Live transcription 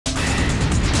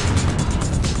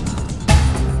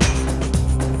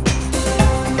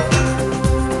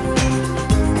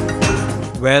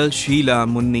Well, Sheila,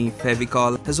 Munni,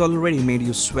 Fevicol has already made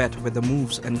you sweat with the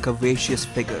moves and curvaceous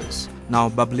figures. Now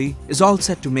Bubbly is all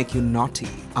set to make you naughty.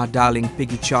 Our darling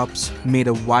Piggy Chops made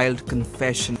a wild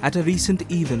confession at a recent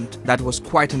event that was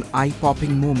quite an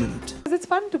eye-popping moment. It's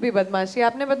fun to be बदमाशी.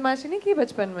 आपने बदमाशी नहीं की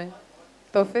बचपन में,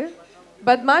 तो फिर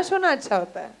बदमाश होना अच्छा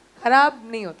होता है, खराब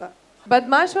नहीं होता.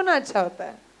 बदमाश होना अच्छा होता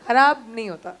है, खराब नहीं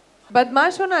होता.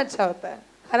 बदमाश होना अच्छा होता है,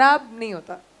 खराब नहीं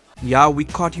होता. Yeah, we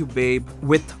caught you, babe,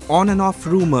 with on and off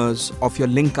rumors of your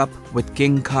link up with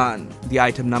King Khan. The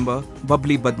item number,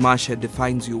 Bubbly Badmaash,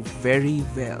 defines you very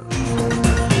well.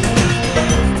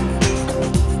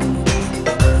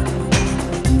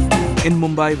 In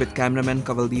Mumbai with cameraman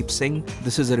Kavaldeep Singh,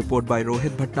 this is a report by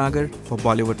Rohit Bhatnagar for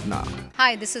Bollywood Now.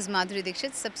 Hi, this is Madhuri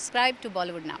Dixit. Subscribe to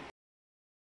Bollywood Now.